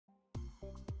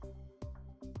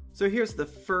So here's the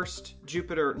first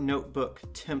Jupyter Notebook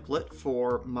template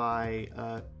for my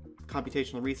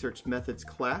computational research methods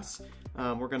class.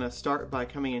 We're going to start by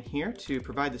coming in here to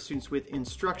provide the students with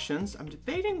instructions. I'm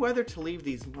debating whether to leave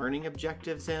these learning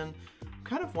objectives in. I'm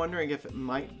kind of wondering if it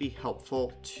might be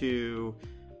helpful to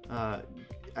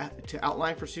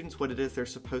outline for students what it is they're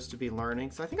supposed to be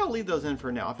learning. So I think I'll leave those in for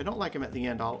now. If I don't like them at the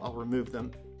end, I'll remove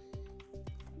them.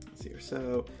 Let's see here.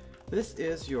 So this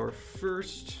is your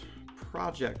first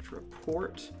project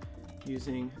report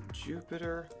using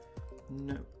Jupyter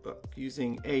Notebook,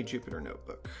 using a Jupyter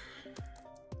Notebook.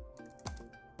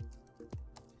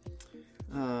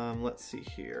 Let's see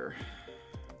here.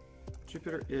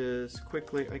 Jupyter is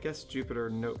quickly, I guess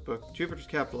Jupyter Notebook, Jupyter's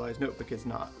capitalized, Notebook is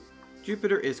not.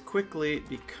 Jupyter is quickly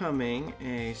becoming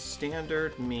a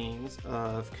standard means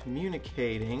of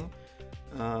communicating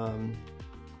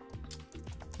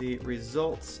the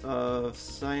results of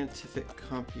scientific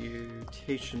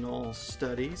computational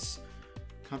studies.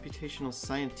 Computational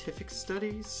scientific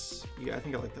studies? Yeah, I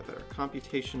think I like that better.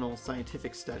 Computational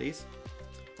scientific studies.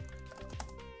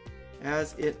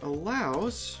 As it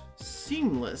allows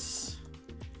seamless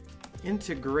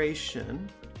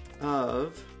integration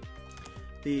of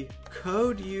the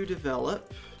code you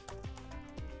develop,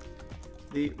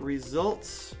 the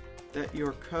results that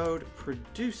your code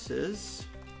produces,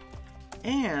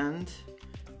 and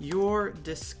your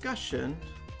discussion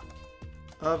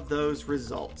of those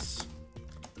results.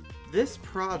 This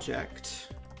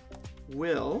project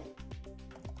will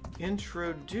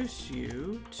introduce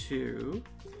you to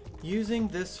using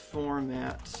this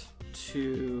format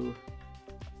to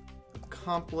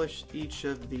accomplish each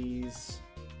of these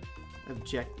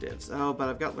objectives. Oh, but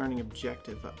I've got learning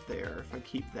objective up there, if I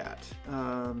keep that.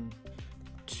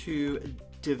 To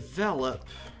develop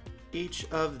each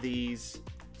of these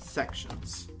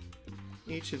sections,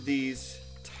 each of these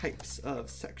types of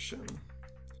section.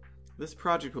 This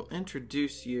project will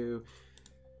introduce you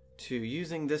to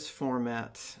using this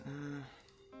format.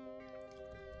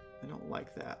 I don't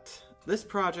like that. This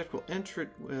project will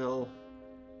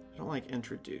I don't like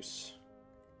introduce.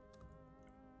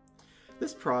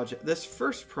 This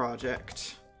first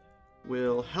project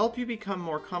will help you become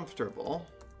more comfortable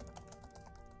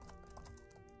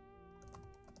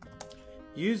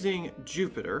using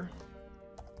Jupyter.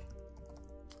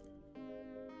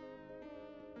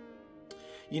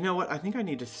 You know what? I think I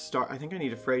need to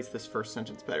phrase this first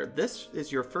sentence better. This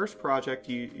is your first project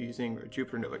using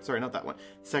Jupyter Notebook. Sorry, not that one.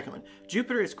 Second one.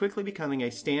 Jupyter is quickly becoming a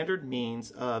standard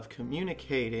means of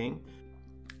communicating,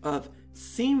 of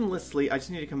seamlessly, I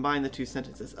just need to combine the two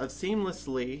sentences, of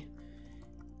seamlessly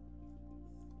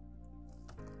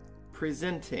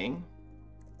presenting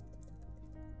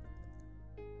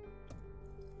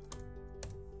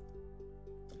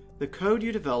the code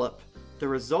you develop, the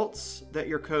results that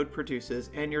your code produces,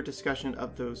 and your discussion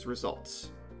of those results.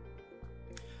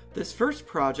 This first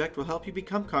project will help you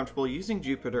become comfortable using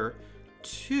Jupyter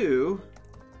to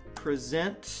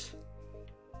present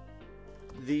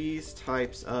these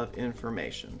types of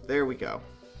information. There we go.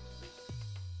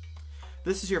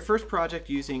 This is your first project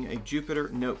using a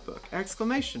Jupyter Notebook!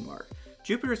 Exclamation mark.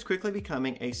 Jupyter is quickly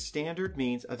becoming a standard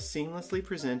means of seamlessly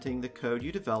presenting the code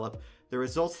you develop, the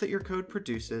results that your code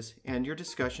produces, and your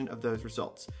discussion of those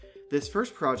results. This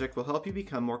first project will help you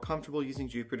become more comfortable using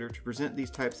Jupyter to present these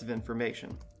types of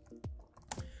information.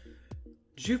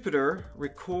 Jupyter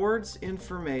records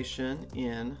information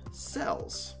in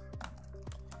cells.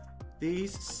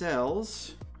 These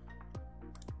cells,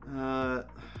 I'm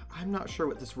not sure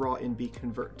what this raw NB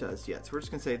convert does yet, so we're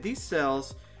just going to say these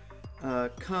cells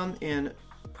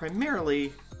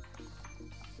primarily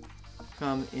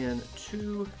come in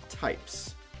two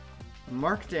types.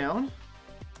 Markdown,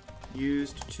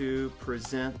 used to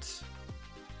present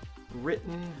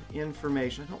written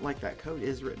information. I don't like that. Code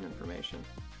is written information.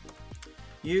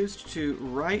 Used to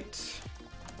write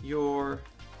your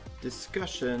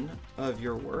discussion of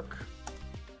your work.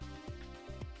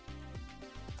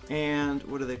 And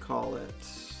what do they call it?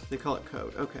 They call it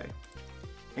code. Okay.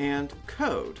 And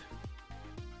code,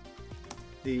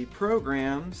 the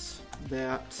programs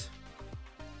that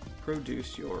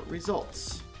produce your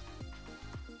results.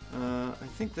 I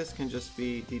think this can just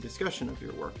be the discussion of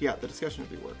your work. Yeah, the discussion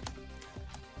of your work.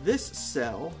 This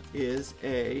cell is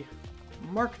a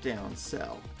markdown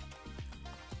cell.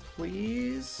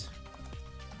 Please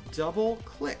double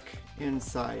click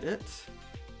inside it.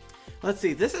 Let's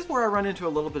see, this is where I run into a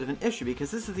little bit of an issue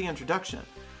because this is the introduction.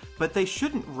 But they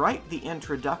shouldn't write the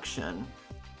introduction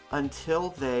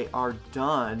until they are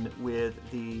done with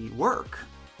the work,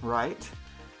 right?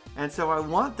 And so I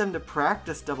want them to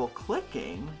practice double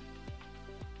clicking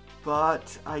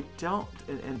but I don't,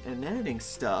 and editing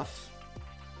stuff,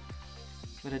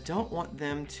 but I don't want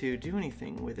them to do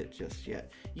anything with it just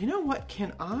yet. You know what,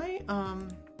 can I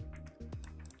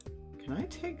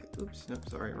take, oops, no,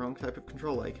 sorry, wrong type of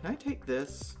control A. Can I take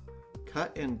this,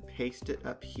 cut and paste it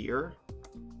up here?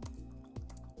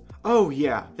 Oh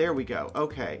yeah, there we go.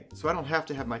 Okay, so I don't have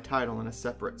to have my title in a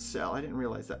separate cell. I didn't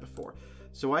realize that before.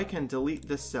 So I can delete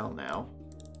this cell now.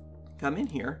 Come in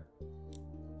here.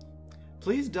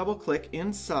 Please double click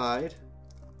inside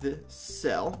the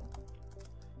cell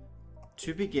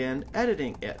to begin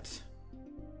editing it.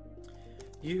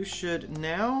 You should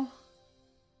now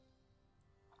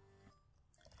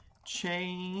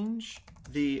change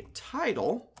the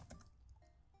title,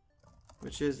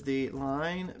 which is the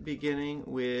line beginning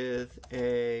with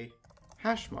a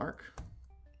hash mark,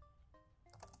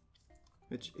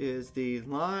 which is the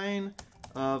line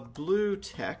of blue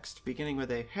text beginning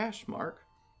with a hash mark.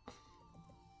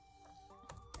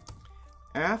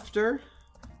 After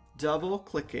double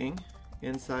clicking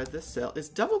inside the cell, is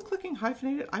double clicking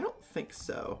hyphenated? I don't think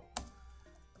so.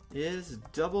 Is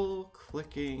double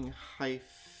clicking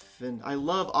hyphen? I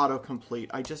love autocomplete.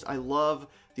 I love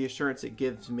the assurance it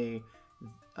gives me.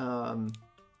 Well,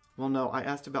 no, I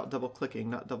asked about double clicking,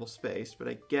 not double spaced, but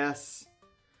I guess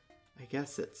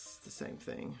it's the same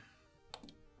thing.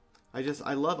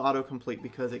 I love autocomplete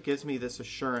because it gives me this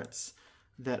assurance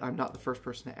that I'm not the first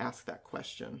person to ask that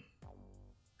question.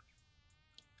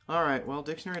 All right, well,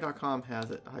 dictionary.com has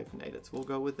it hyphenated, so we'll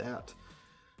go with that.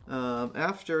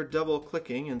 After double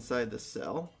clicking inside the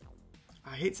cell,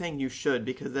 I hate saying you should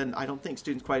because then I don't think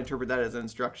students quite interpret that as an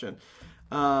instruction.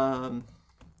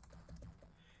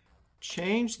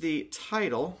 Change the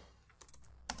title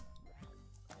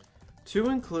to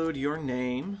include your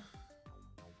name.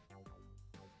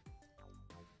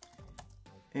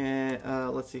 And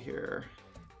let's see here.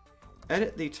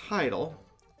 Edit the title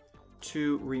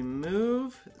to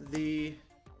remove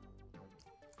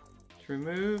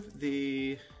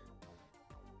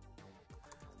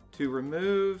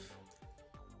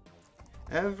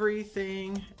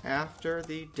everything after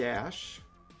the dash.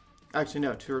 Actually,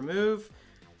 no, to remove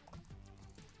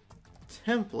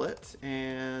template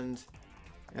and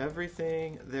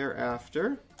everything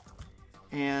thereafter,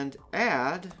 and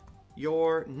add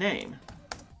your name.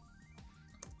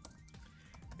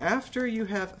 After you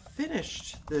have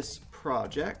finished this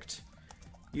project,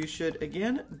 you should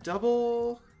again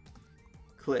double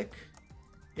click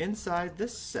inside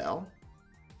this cell.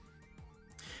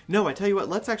 No, I tell you what,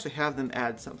 let's actually have them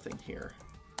add something here.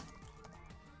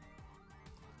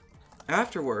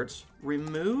 Afterwards,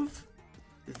 remove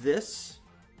the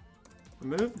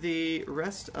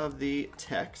rest of the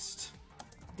text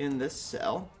in this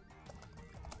cell,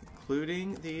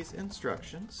 including these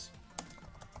instructions,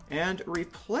 and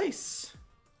replace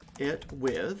it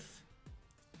with,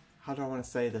 how do I want to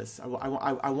say this?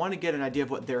 I want to get an idea of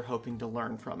what they're hoping to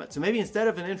learn from it. So maybe instead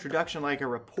of an introduction like a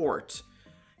report,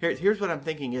 here's what I'm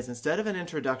thinking is, instead of an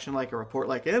introduction like a report,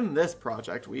 like in this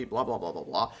project, we blah, blah, blah, blah,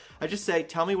 blah, I just say,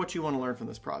 tell me what you want to learn from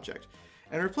this project.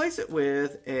 And replace it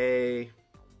with a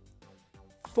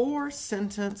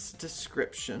 4-sentence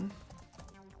description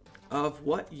of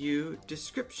what you,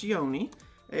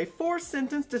 a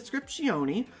 4-sentence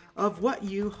descriptione of what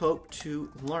you hope to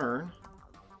learn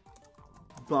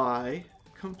by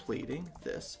completing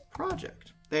this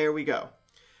project. There we go.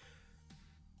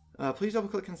 Please double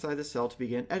click inside the cell to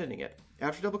begin editing it.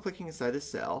 After double clicking inside the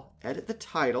cell, edit the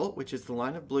title, which is the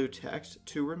line of blue text,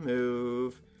 to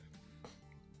remove,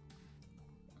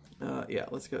 yeah,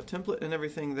 let's go template and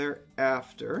everything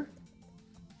thereafter.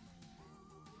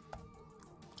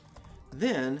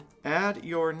 Then add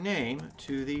your name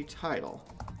to the title.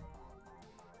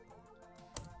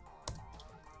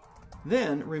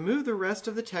 Then remove the rest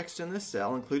of the text in this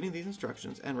cell, including these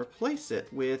instructions, and replace it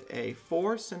with a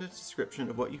 4-sentence description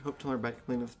of what you hope to learn by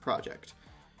completing this project.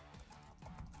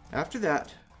 After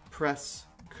that, press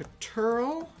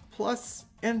Ctrl plus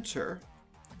Enter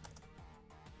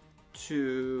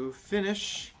to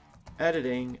finish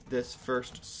editing this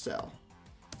first cell.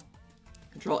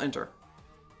 Ctrl Enter.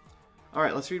 All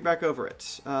right, let's read back over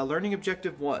it. Learning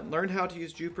Objective 1. Learn how to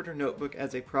use Jupyter Notebook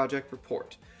as a project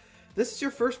report. This is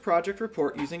your first project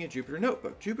report using a Jupyter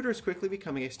Notebook. Jupyter is quickly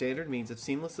becoming a standard means of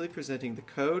seamlessly presenting the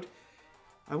code.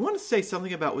 I want to say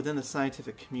something about within the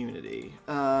scientific community.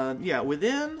 Yeah,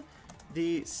 within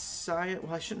the science,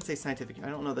 well, I shouldn't say scientific, I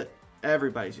don't know that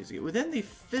everybody's using it. Within the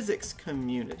physics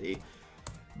community,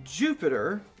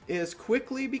 Jupyter is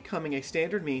quickly becoming a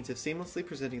standard means of seamlessly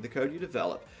presenting the code you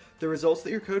develop, the results that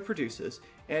your code produces,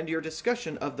 and your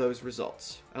discussion of those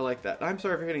results. I like that. I'm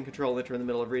sorry for hitting Control Enter in the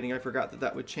middle of reading. I forgot that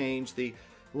that would change the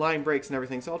line breaks and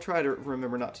everything, so I'll try to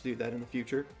remember not to do that in the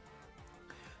future.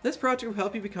 This project will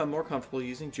help you become more comfortable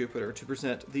using Jupyter to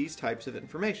present these types of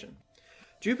information.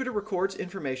 Jupyter records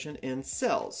information in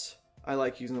cells. I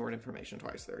like using the word information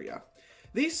twice there, yeah.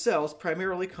 These cells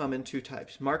primarily come in two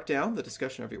types: Markdown, the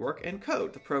discussion of your work, and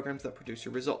Code, the programs that produce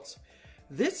your results.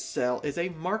 This cell is a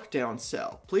Markdown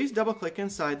cell. Please double-click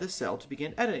inside the cell to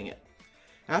begin editing it.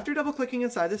 After double-clicking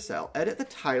inside the cell, edit the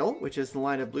title, which is the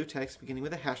line of blue text beginning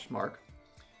with a hash mark,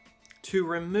 to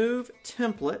remove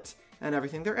template and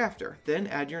everything thereafter. Then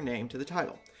add your name to the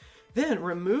title. Then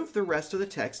remove the rest of the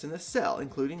text in the cell,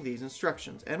 including these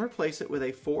instructions, and replace it with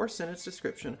a 4-sentence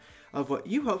description of what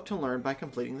you hope to learn by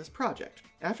completing this project.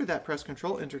 After that, press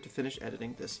Ctrl-Enter to finish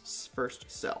editing this first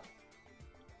cell.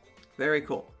 Very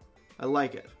cool. I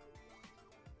like it.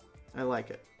 I like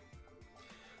it.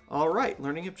 All right,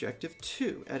 learning objective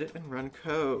 2, edit and run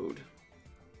code.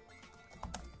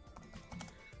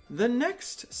 The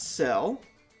next cell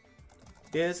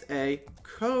is a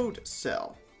code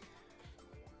cell.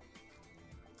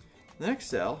 The next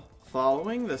cell,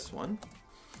 following this one,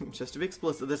 just to be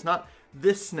explicit, that's not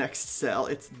this next cell,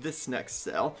 it's this next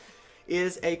cell,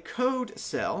 is a code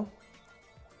cell.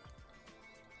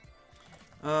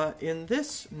 In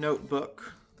this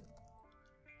notebook,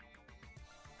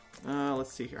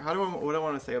 let's see here. What do I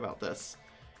want to say about this?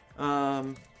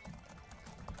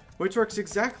 Which works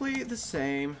exactly the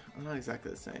same. Not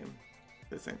exactly the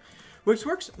same. Which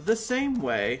works the same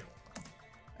way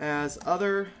as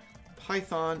other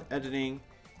Python editing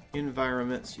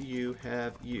environments you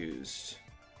have used.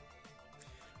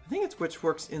 I think it's which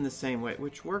works in the same way.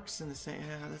 Which works in the same.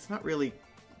 That's not really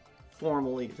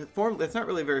formally. That's not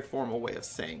really a very formal way of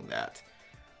saying that.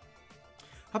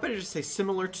 How about I just say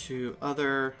similar to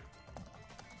other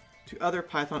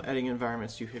Python editing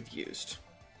environments you have used.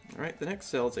 All right. The next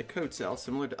cell is a code cell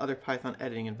similar to other Python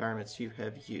editing environments you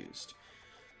have used.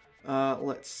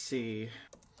 Let's see.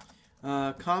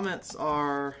 Comments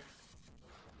are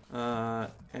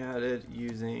added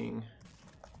using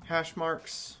hash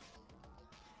marks.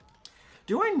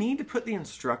 Do I need to put the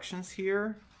instructions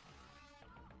here?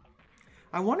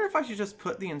 I wonder if I should just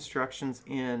put the instructions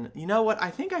in. You know what? I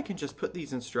think I can just put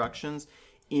these instructions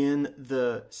in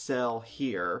the cell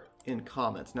here in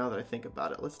comments, now that I think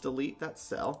about it. Let's delete that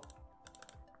cell.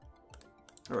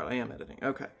 All right, I am editing.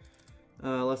 Okay.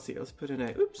 Let's see. Let's put in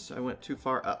a... Oops, I went too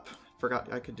far up.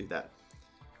 Forgot I could do that.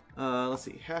 Let's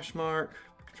see. Hash mark.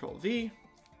 Control-V.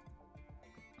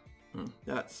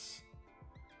 That's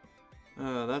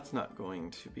not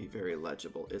going to be very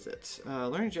legible, is it?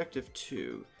 Learning objective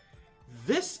 2.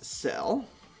 This cell,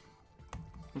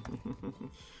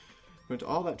 went to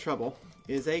all that trouble,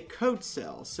 is a code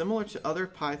cell similar to other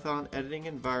Python editing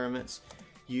environments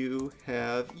you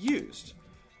have used.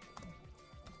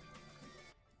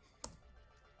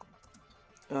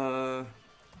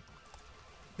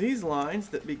 These lines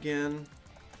that begin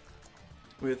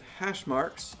with hash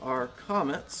marks are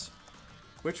comments,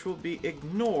 which will be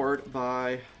ignored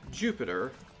by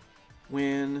Jupyter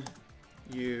when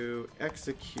you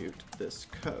execute this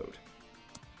code.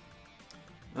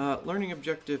 Learning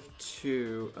objective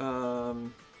 2,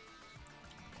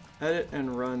 edit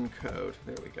and run code.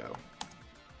 There we go.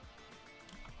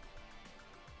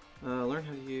 Learn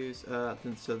how to use,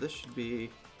 so this should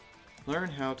be learn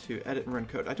how to edit and run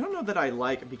code. I don't know that I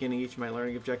like beginning each of my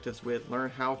learning objectives with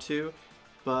learn how to,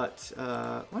 but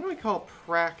why don't we call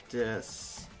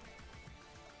practice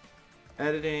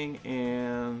editing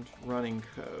and running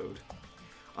code.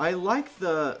 I like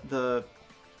the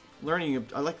learning.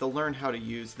 I like the learn how to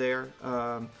use there.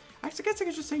 I guess I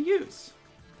could just say use.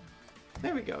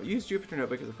 There we go. Use Jupyter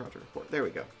Notebook as a project report. There we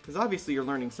go. Because obviously you're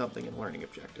learning something in learning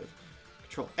objective.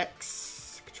 Control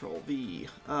X, Control V.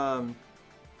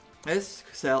 This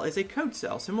cell is a code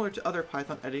cell similar to other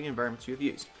Python editing environments you have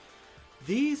used.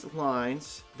 These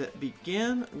lines that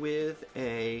begin with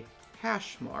a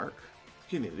hash mark,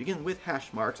 begin with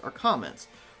hash marks are comments,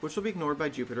 which will be ignored by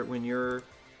Jupyter when you're,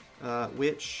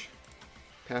 which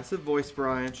passive voice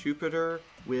Brian, Jupyter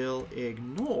will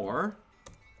ignore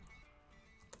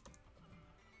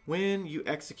when you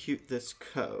execute this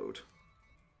code.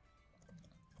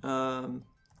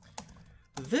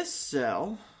 This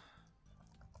cell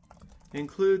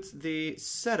includes the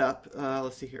setup.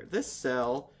 Let's see here. This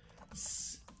cell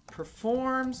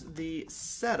performs the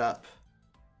setup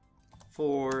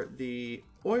for the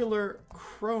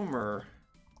Euler-Cromer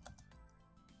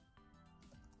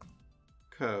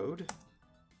code,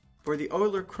 for the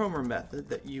Euler-Cromer method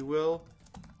that you will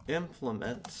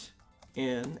implement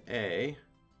in a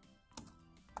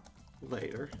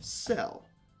later cell.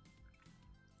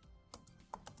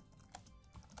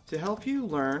 to help you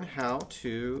learn how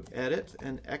to edit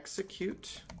and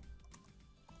execute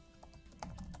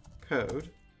code.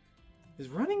 Is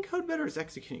running code better or is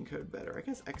executing code better? I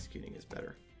guess executing is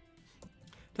better.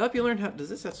 To help you learn how, does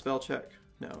this have spell check?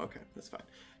 No, okay, that's fine.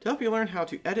 To help you learn how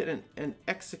to edit and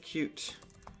execute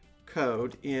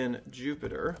code in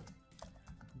Jupyter,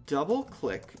 double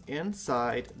click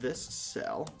inside this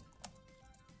cell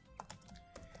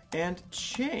and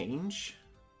change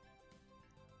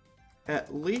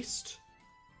at least,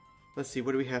 let's see,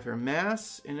 what do we have here?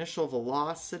 Mass, initial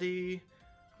velocity.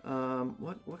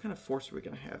 What kind of force are we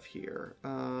going to have here?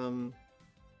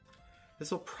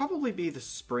 This will probably be the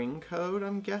spring code,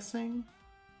 I'm guessing.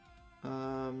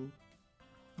 And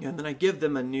then I give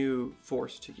them a new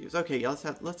force to use. Okay, yeah, let's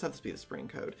have this be the spring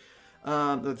code.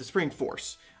 The spring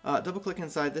force. Double click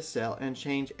inside this cell and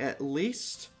change at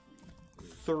least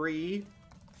 3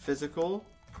 physical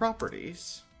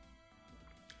properties.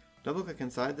 Double click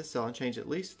inside the cell and change at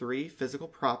least 3 physical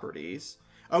properties.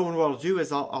 Oh, and what I'll do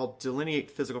is I'll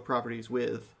delineate physical properties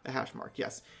with a hash mark,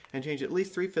 yes. And change at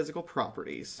least 3 physical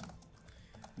properties.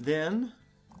 Then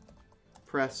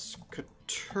press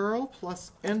Ctrl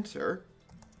plus Enter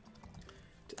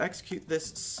to execute this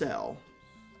cell.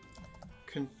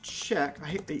 Check,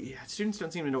 students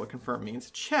don't seem to know what confirm means.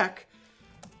 Check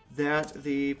that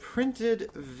the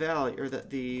printed value, or that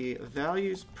the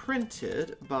values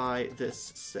printed by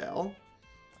this cell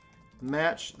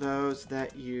match those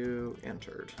that you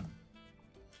entered.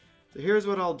 So here's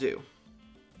what I'll do.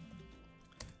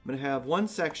 I'm going to have one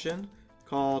section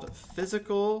called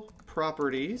Physical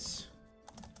Properties.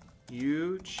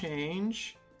 You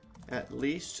change at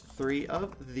least 3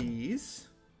 of these.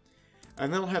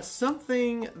 And then I'll have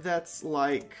something that's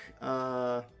like,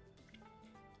 what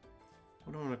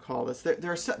do I want to call this?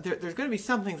 There's going to be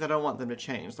some things that I want them to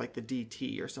change, like the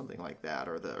DT or something like that,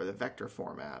 or the vector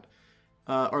format,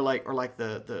 or like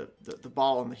the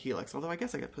ball and the helix. Although I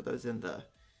guess I could put those in the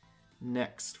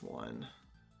next one.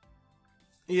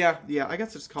 Yeah. I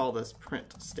guess just call this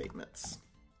print statements.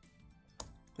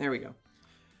 There we go.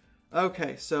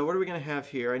 Okay, so what are we going to have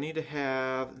here? I need to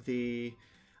have the.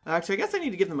 Actually, I guess I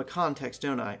need to give them a context,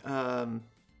 don't I?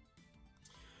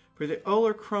 For the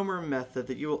Euler-Cromer method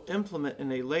that you will implement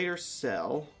in a later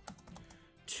cell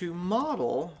to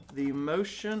model the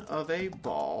motion of a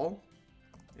ball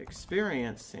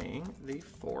experiencing the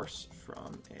force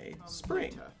from a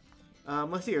spring.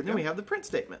 Let's see here. Then we have the print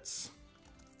statements.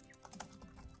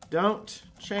 Don't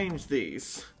change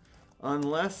these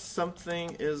unless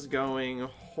something is going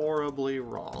horribly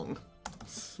wrong.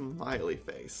 Smiley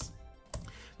face.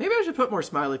 Maybe I should put more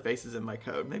smiley faces in my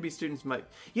code. Maybe students might...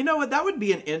 You know what? That would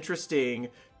be an interesting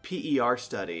PER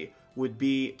study, would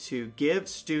be to give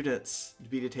students,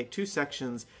 to take 2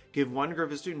 sections, give one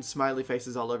group of students smiley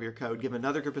faces all over your code, give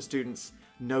another group of students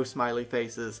no smiley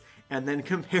faces, and then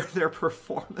compare their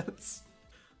performance.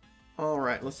 All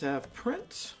right, let's have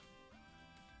print.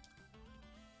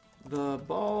 The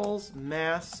ball's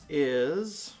mass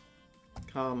is,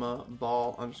 comma,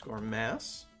 ball underscore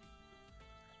mass,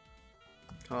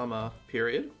 comma,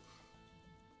 period.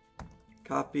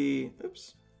 Copy,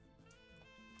 oops.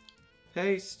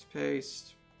 Paste,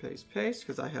 paste, paste, paste,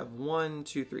 because I have 1,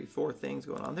 2, 3, 4 things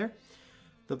going on there.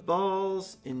 The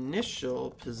ball's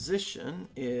initial position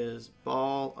is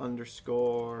ball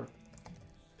underscore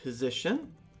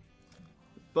position.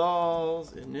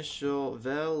 Ball's initial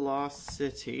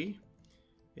velocity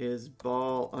is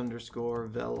ball underscore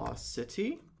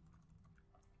velocity.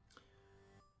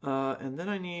 And then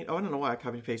I need, I don't know why I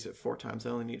copied and pasted it 4 times.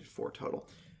 I only needed 4 total.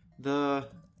 The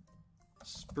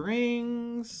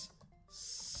spring's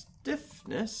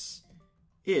stiffness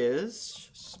is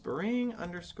spring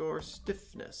underscore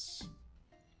stiffness.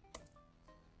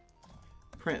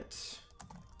 Print.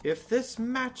 If this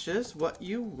matches what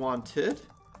you wanted,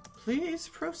 please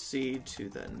proceed to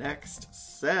the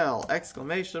next cell!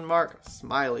 Exclamation mark,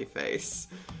 smiley face.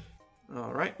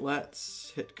 All right,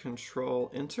 let's hit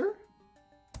Control Enter.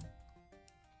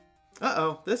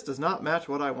 Uh-oh, this does not match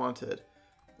what I wanted.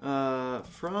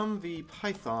 From the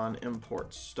Python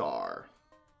import star.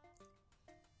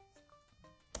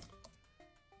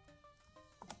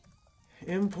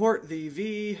 Import the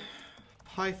v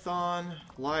Python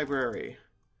library.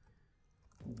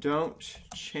 Don't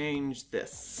change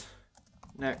this.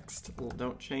 Next,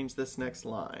 don't change this next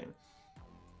line.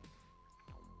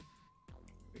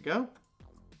 There we go.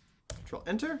 Control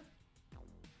Enter.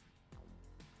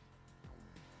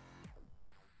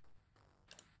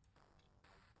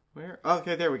 Where?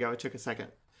 Okay, there we go. It took a second.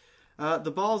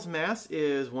 The ball's mass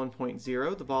is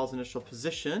 1.0. The ball's initial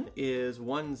position is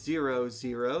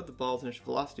 100. The ball's initial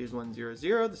velocity is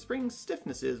 100. The spring's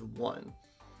stiffness is 1.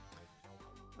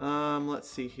 Let's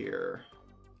see here.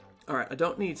 All right, I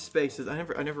don't need spaces. I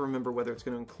never remember whether it's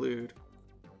going to include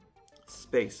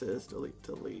spaces. Delete,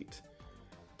 delete,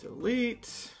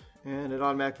 delete. And it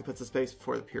automatically puts a space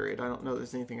before the period. I don't know if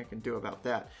there's anything I can do about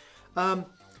that.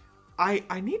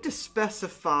 I need to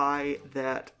specify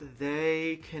that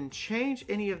they can change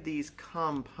any of these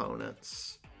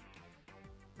components.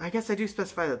 I guess I do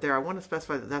specify that there. I want to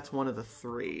specify that that's one of the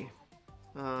three.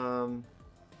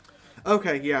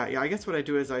 Okay, yeah. I guess what I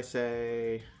do is I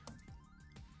say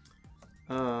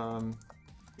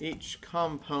each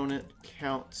component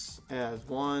counts as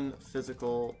one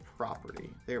physical property.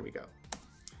 There we go.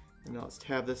 And now let's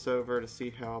tab this over to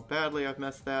see how badly I've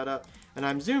messed that up. And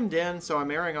I'm zoomed in, so I'm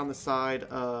erring on the side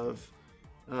of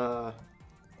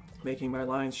making my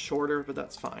lines shorter, but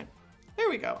that's fine. There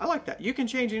we go. I like that. You can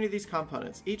change any of these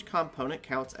components. Each component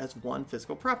counts as one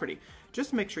physical property.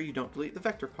 Just make sure you don't delete the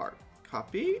vector part.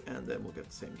 Copy, and then we'll get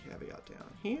the same caveat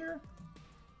down here.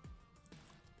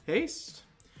 Paste.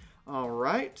 All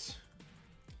right.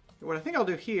 What I think I'll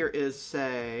do here is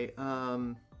say,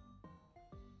 to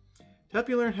help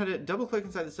you learn how to double-click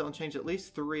inside the cell and change at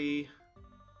least 3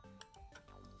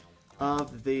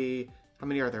 of the, how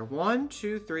many are there? 1,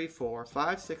 2, 3, 4,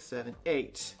 5, 6, 7,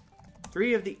 8.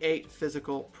 3 of the 8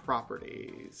 physical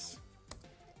properties.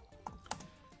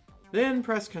 Then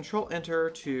press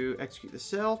Control-Enter to execute the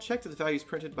cell. Check that the values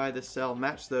printed by this cell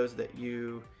match those that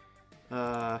you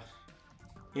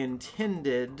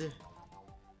intended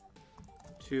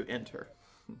to enter.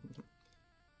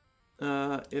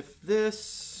 If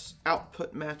this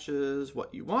output matches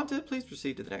what you wanted, please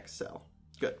proceed to the next cell.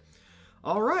 Good.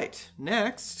 All right,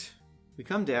 next we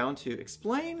come down to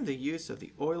explain the use of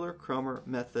the Euler-Cromer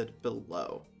method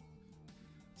below.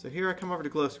 So here I come over to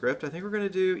GlowScript. I think we're going to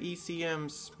do ECM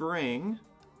Spring,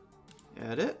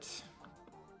 edit,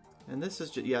 and this is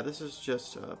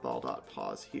just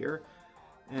ball.pause here.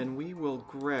 And we will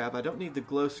grab, I don't need the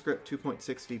GlowScript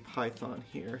 2.6v Python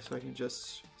here, so I can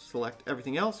just select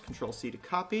everything else, Control-C to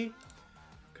copy,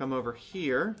 come over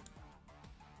here,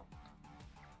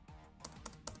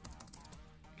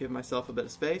 give myself a bit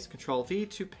of space, Control-V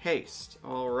to paste.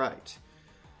 All right.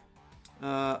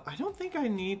 I don't think I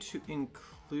need to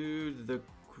include the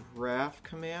graph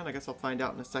command. I guess I'll find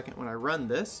out in a second when I run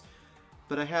this.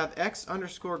 But I have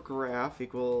x_graph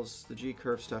equals the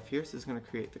G-curve stuff here, so this is going to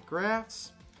create the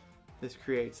graphs. This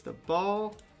creates the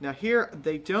ball. Now here,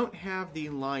 they don't have the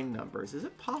line numbers. Is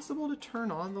it possible to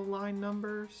turn on the line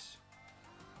numbers?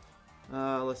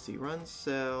 Let's see, run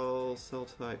cell, cell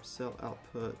type, cell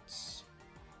outputs,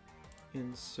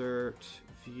 insert,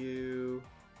 view,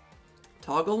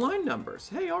 toggle line numbers.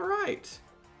 Hey, all right.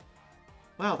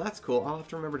 Wow, that's cool. I'll have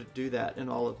to remember to do that in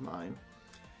all of mine.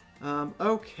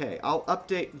 Okay, I'll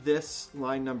update this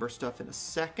line number stuff in a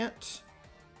second.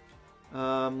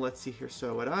 Let's see here.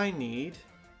 So what I need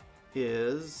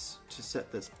is to set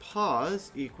this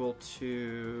pause equal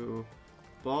to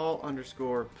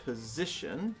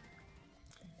ball_position.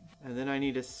 And then I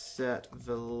need to set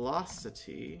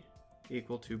velocity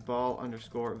equal to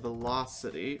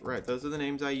ball_velocity. Right, those are the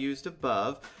names I used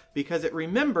above because it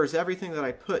remembers everything that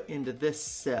I put into this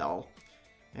cell.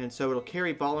 And so it'll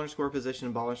carry ball_position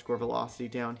and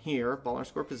ball_velocity down here.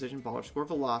 Ball_position,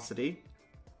 ball_velocity.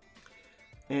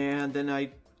 And then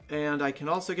I can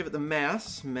also give it the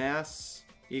mass. Mass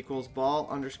equals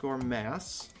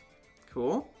ball_mass.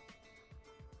 Cool.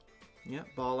 Yeah,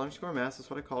 ball_mass is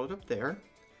what I called it up there.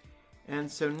 And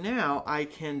so now I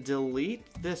can delete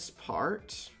this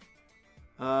part.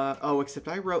 Except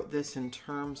I wrote this in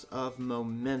terms of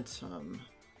momentum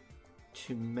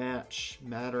to match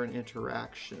matter and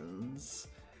interactions.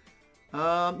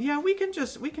 Yeah, we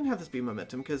can have this be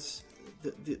momentum because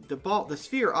the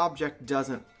sphere object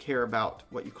doesn't care about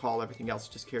what you call everything else.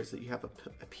 It just cares that you have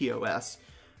a POS.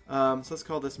 So let's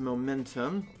call this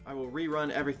momentum. I will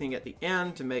rerun everything at the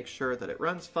end to make sure that it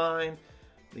runs fine.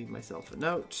 Leave myself a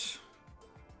note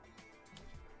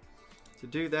to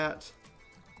do that.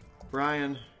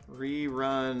 Brian,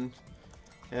 rerun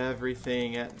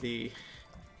everything at the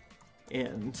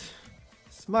end.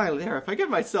 Smiley there. If I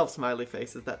give myself smiley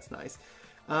faces, that's nice.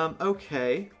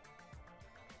 Okay.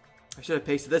 I should have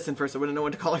pasted this in first. I wouldn't know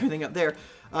when to call everything up there.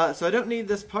 So I don't need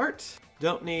this part.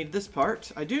 Don't need this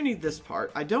part. I do need this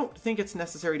part. I don't think it's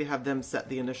necessary to have them set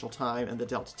the initial time and the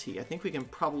delta t. I think we can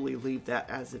probably leave that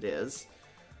as it is.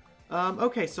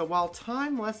 Okay, so while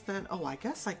time less than... Oh, I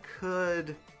guess I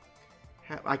could...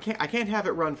 I can't have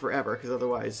it run forever because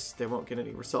otherwise they won't get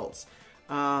any results.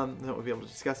 They won't be able to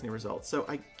discuss any results. So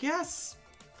I guess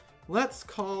let's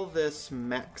call this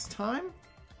max time.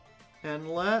 And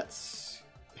let's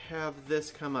have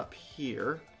this come up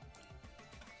here.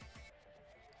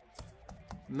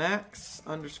 max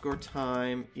underscore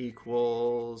time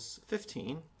equals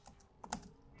 15.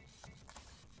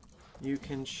 You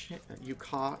can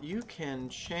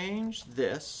change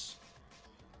this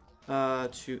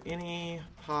to any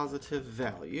positive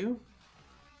value.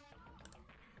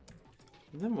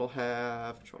 And then we'll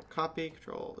have control copy,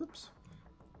 control, oops,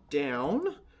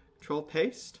 down, control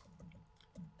paste.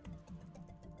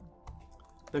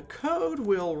 The code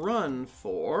will run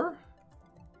for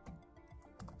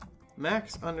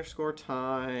max underscore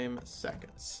time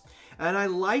seconds. And I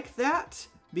like that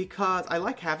because I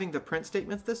like having the print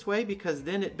statements this way, because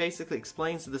then it basically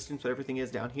explains to the students what everything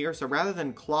is down here. So rather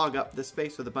than clog up this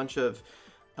space with a bunch of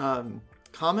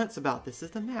comments about this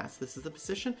is the mass, this is the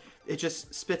position, it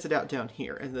just spits it out down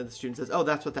here. And then the student says, oh,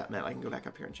 that's what that meant. I can go back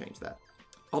up here and change that.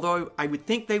 Although I would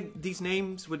think these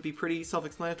names would be pretty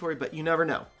self-explanatory, but you never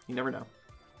know. You never know.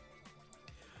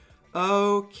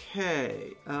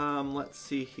 Okay, let's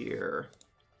see here.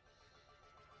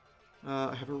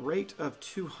 I have a rate of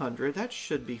 200. That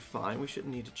should be fine. We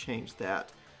shouldn't need to change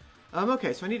that.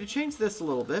 Okay, so I need to change this a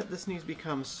little bit. This needs to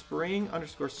become spring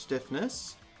underscore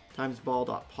stiffness times ball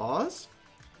dot pause.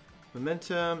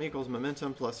 Momentum equals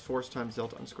momentum plus force times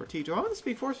delta underscore t. Do I want this to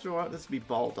be force or do I want this to be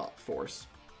ball dot force?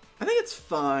 I think it's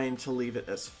fine to leave it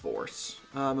as force.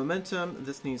 Momentum,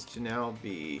 this needs to now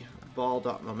be ball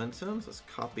dot momentum. So let's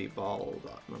copy ball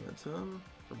dot momentum,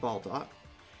 or ball dot.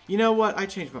 You know what? I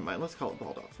changed my mind. Let's call it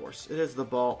ball dot force. It is the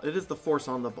ball. It is the force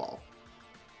on the ball.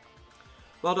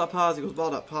 Ball dot pause equals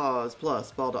ball dot pause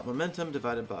plus ball dot momentum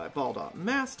divided by ball dot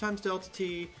mass times delta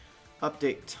t.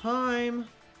 Update time.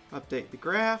 Update the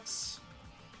graphs.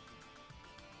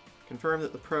 Confirm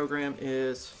that the program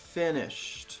is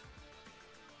finished.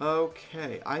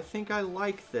 Okay, I think I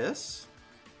like this.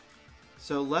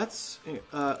 So let's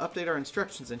update our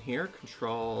instructions in here.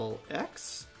 Control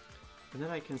X. And then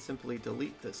I can simply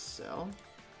delete this cell.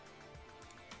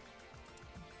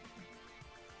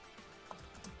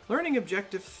 Learning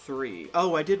objective 3.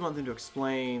 Oh, I did want them to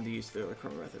explain the use of the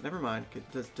Euler-Cromer method. Never mind.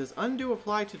 Does undo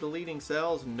apply to deleting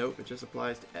cells? Nope, it just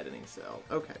applies to editing cells.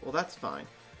 Okay, well that's fine.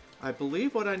 I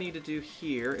believe what I need to do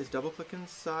here is double click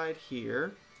inside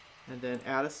here and then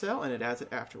add a cell, and it adds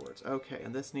it afterwards. Okay,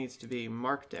 and this needs to be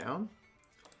Markdown.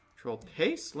 Control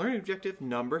paste. Learning objective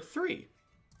number 3.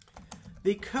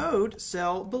 The code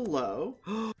cell below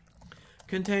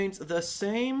contains the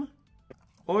same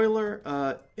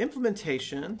Euler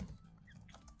implementation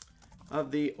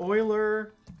of the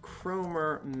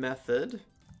Euler-Cromer method.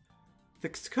 The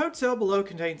code cell below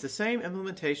contains the same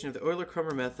implementation of the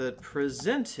Euler-Cromer method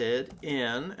presented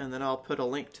in, and then I'll put a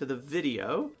link to the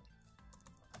video,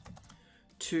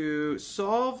 to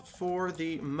solve for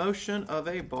the motion of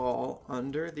a ball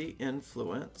under the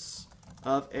influence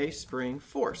of a spring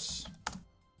force.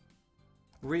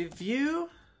 Review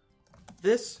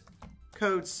this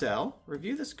code cell,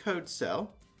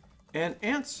 and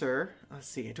answer, let's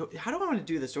see, how do I want to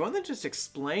do this? Do I want them to just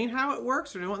explain how it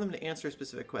works, or do I want them to answer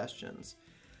specific questions?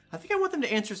 I think I want them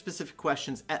to answer specific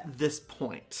questions at this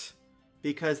point,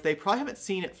 because they probably haven't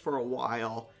seen it for a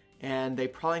while, and they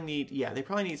probably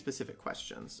need specific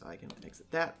questions. I can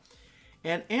exit that.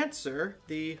 And answer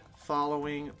the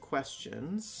following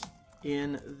questions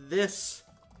in this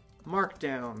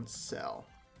Markdown cell.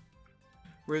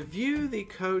 Review the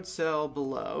code cell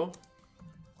below.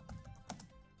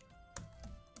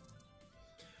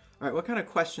 All right, what kind of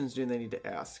questions do they need to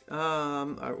ask?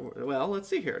 Well, let's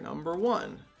see here. Number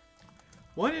 1.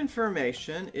 What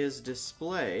information is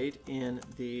displayed in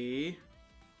the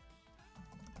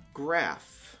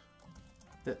graph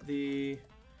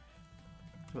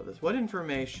what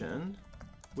information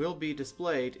will be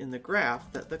displayed in the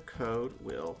graph that the code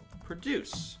will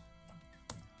produce?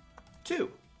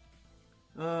 2.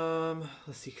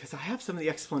 Let's see, because I have some of the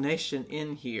explanation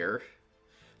in here.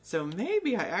 So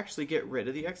maybe I actually get rid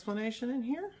of the explanation in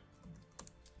here.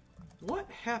 What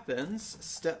happens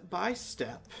step by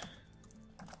step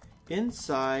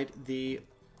inside the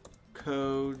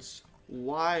code's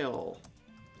while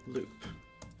loop?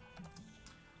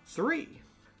 3.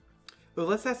 Well,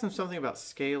 let's ask them something about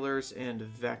scalars and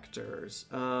vectors.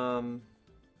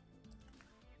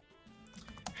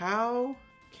 How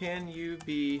can you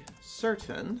be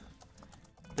certain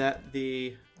that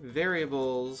the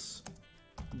variables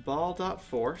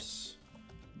ball.force,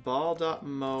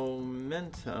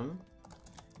 ball.momentum,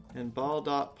 and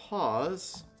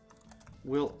ball.pause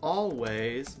will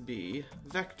always be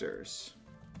vectors?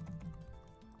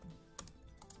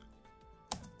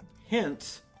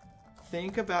 Hint,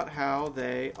 think about how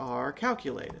they are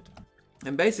calculated.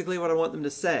 And basically what I want them to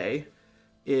say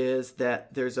is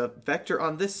that there's a vector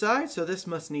on this side, so this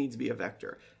must needs be a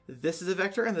vector. This is a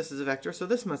vector and this is a vector, so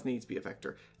this must needs be a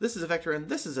vector. This is a vector and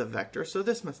this is a vector, so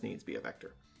this must needs be a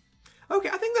vector. Okay,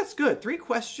 I think that's good. 3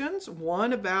 questions,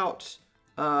 one about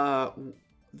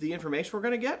the information we're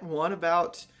going to get, one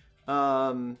about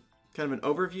kind of an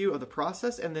overview of the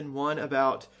process, and then one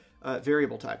about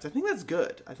variable types. I think that's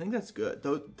good. I think that's good.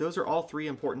 Those are all 3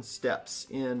 important steps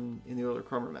in the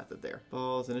Euler-Cromer method there.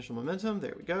 Ball's initial momentum,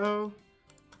 there we go.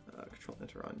 Control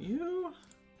Enter on you.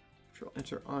 Control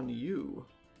Enter on you.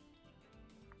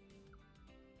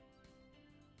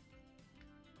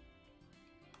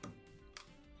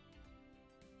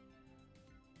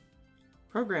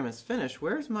 Program is finished.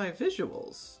 Where's my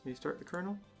visuals? Restart the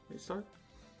kernel. Restart.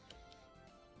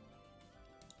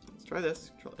 Let's try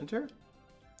this. Control Enter.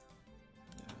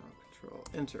 Now Control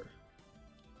Enter.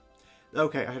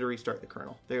 Okay, I had to restart the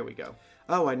kernel. There we go.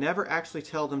 Oh, I never actually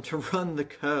tell them to run the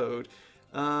code.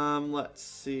 Let's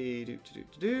see.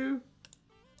 I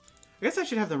guess I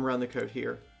should have them run the code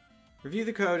here. Review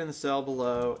the code in the cell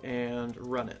below and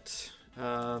run it.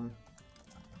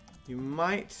 You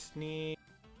might need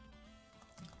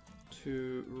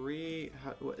to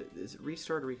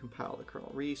restart or recompile the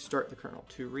kernel? Restart the kernel.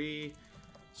 To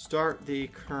restart the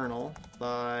kernel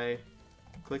by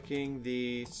clicking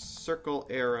the circle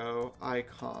arrow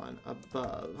icon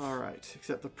above. All right,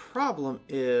 except the problem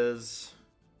is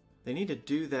they need to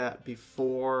do that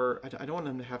before. I don't want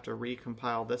them to have to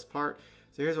recompile this part.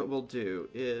 So here's what we'll do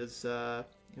is I'm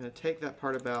going to take that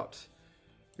part about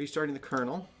restarting the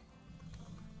kernel.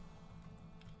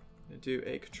 I'm going to do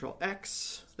a Control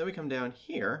X. Then we come down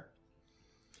here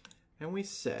and we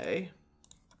say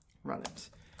run it.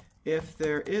 If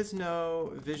there is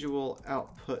no visual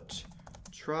output,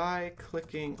 try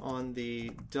clicking on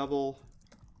the double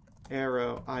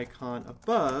arrow icon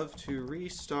above to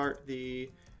restart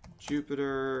the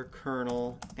Jupyter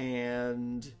kernel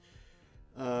and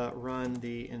run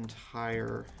the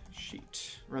entire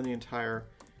sheet, run the entire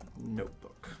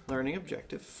notebook. Learning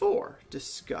objective 4,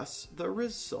 discuss the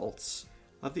results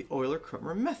of the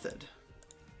Euler-Cromer method.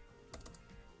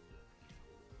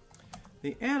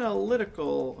 The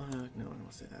analytical, no, I don't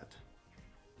want to say that.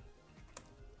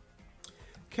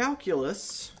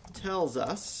 Calculus tells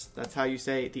us, that's how you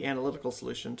say the analytical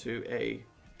solution to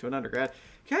an undergrad.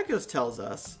 Calculus tells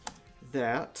us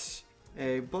that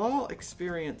a ball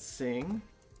experiencing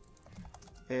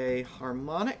a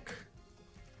harmonic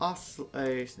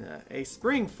a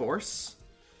spring force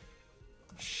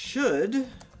should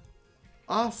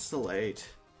oscillate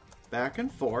back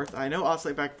and forth. I know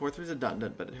oscillate back and forth is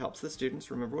redundant, but it helps the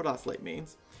students remember what oscillate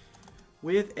means.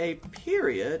 With a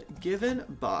period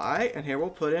given by, and here we'll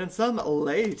put in some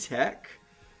LaTeX,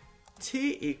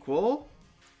 t equal,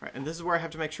 right, and this is where I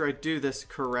have to make sure I do this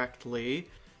correctly.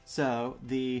 So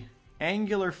the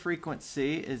angular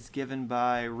frequency is given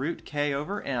by root k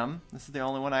over m. This is the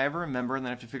only one I ever remember, and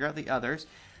then I have to figure out the others.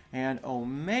 And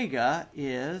omega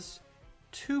is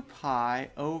 2 pi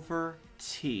over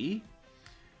t,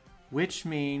 which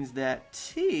means that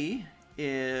t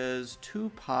is 2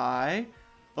 pi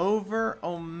over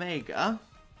omega.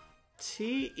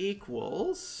 T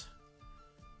equals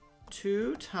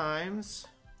 2 times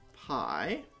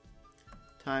pi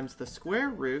times the square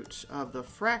root of the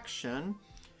fraction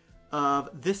of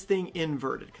this thing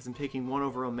inverted, because I'm taking 1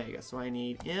 over omega. So I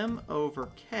need m over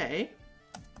k.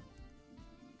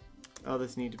 Oh,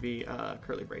 this need to be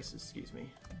curly braces, excuse me.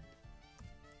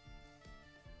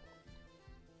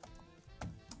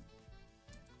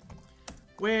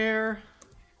 Where,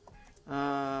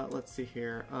 let's see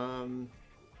here.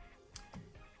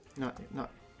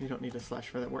 You don't need a slash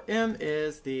for that. Where m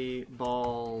is the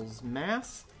ball's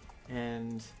mass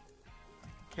and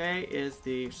K is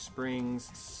the spring's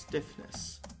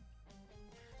stiffness.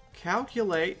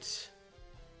 Calculate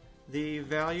the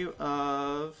value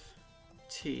of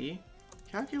t.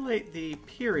 Calculate the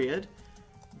period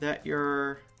that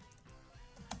the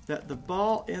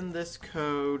ball in this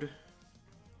code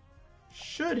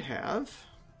should have,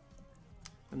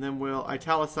 and then we'll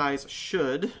italicize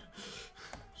should.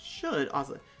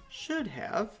 Should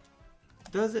have.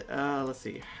 Does it? Let's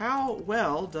see. How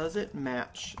well does it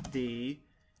match the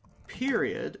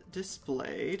period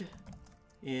displayed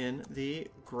in the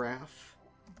graph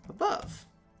above?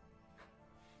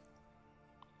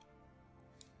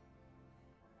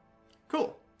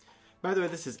 Cool. By the way,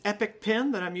 this is Epic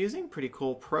Pen that I'm using. Pretty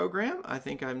cool program. I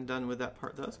think I'm done with that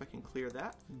part though, so I can clear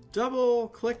that. Double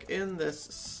click in this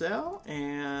cell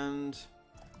and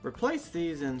replace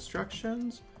these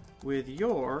instructions with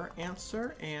your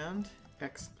answer and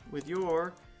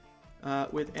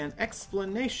with an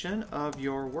explanation of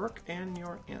your work and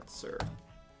your answer.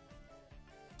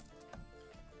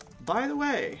 By the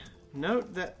way,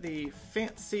 note that the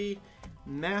fancy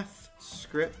math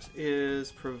script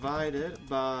is provided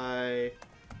by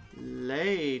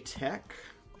LaTeX,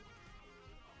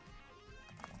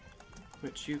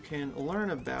 which you can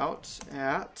learn about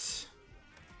at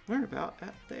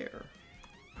there.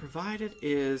 Provided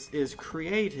is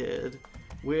created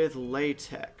with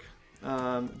LaTeX.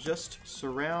 Just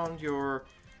surround your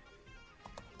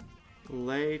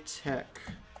LaTeX.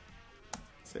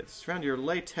 Surround your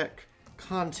LaTeX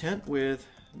content with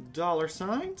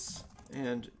 $signs,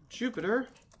 and Jupyter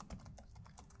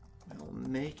will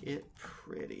make it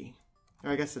pretty.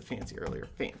 Or I guess I said fancy earlier.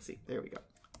 Fancy. There we go.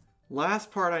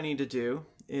 Last part I need to do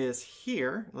is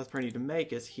here. Last part I need to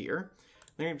make is here.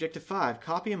 Learning Objective 5.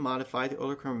 Copy and modify the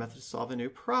Euler-Cromer method to solve a new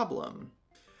problem.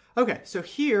 Okay, so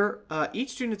here,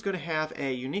 each student is going to have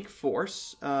a unique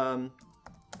force.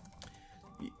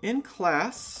 In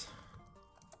class,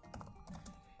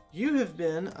 you have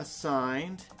been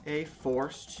assigned a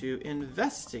force to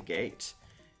investigate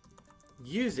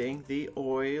using the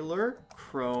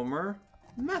Euler-Cromer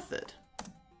method.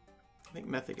 I think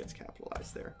method gets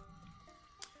capitalized there.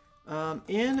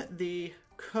 In the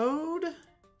code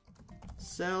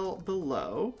cell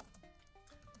below,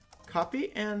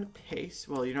 copy and paste,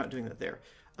 well, you're not doing that there.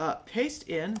 Paste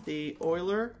in the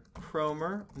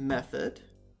Euler-Cromer method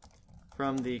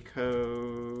from the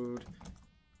code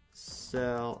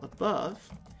cell above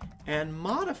and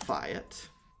modify it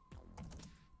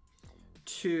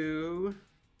to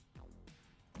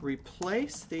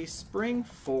replace the spring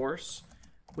force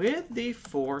with the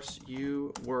force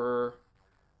you were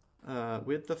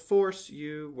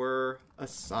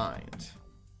assigned.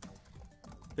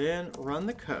 Then run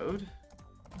the code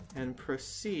and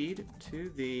proceed to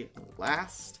the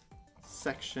last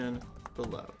section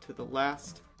below, to the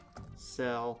last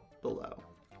cell below.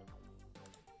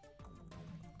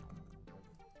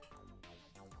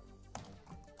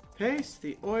 Paste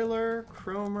the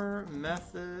Euler-Cromer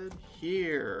method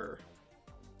here.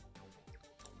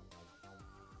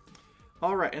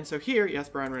 All right, and so here, yes,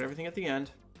 Brian read everything at the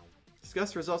end.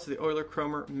 Discuss the results of the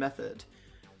Euler-Cromer method.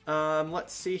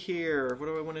 Let's see here. What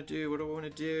do I want to do?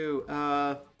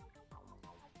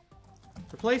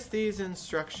 Replace these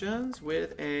instructions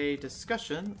with a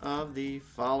discussion of the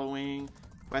following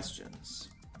questions.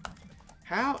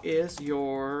 Let's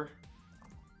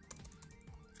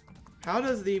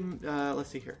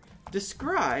see here.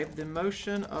 Describe the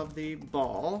motion of the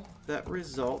ball that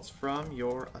results from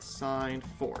your assigned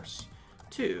force.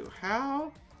 2.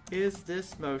 How is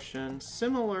this motion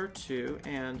similar to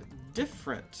and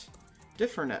different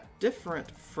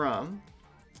from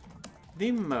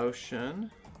the motion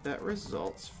that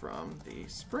results from the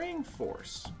spring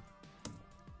force?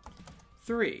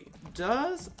 3.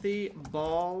 Does the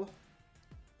ball,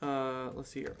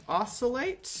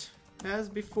 oscillate as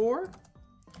before,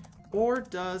 or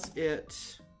does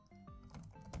it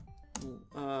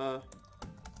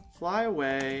fly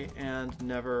away and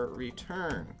never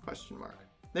return? Question mark.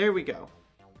 There we go.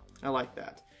 I like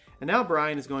that. And now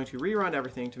Brian is going to rerun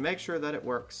everything to make sure that it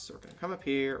works. So we're going to come up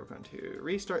here, we're going to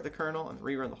restart the kernel and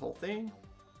rerun the whole thing.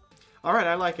 All right,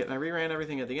 I like it. And I reran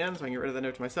everything at the end, so I can get rid of the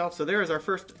note to myself. So there is our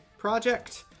first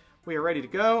project. We are ready to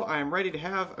go. I am ready to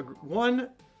have one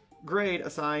grade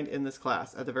assigned in this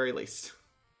class, at the very least.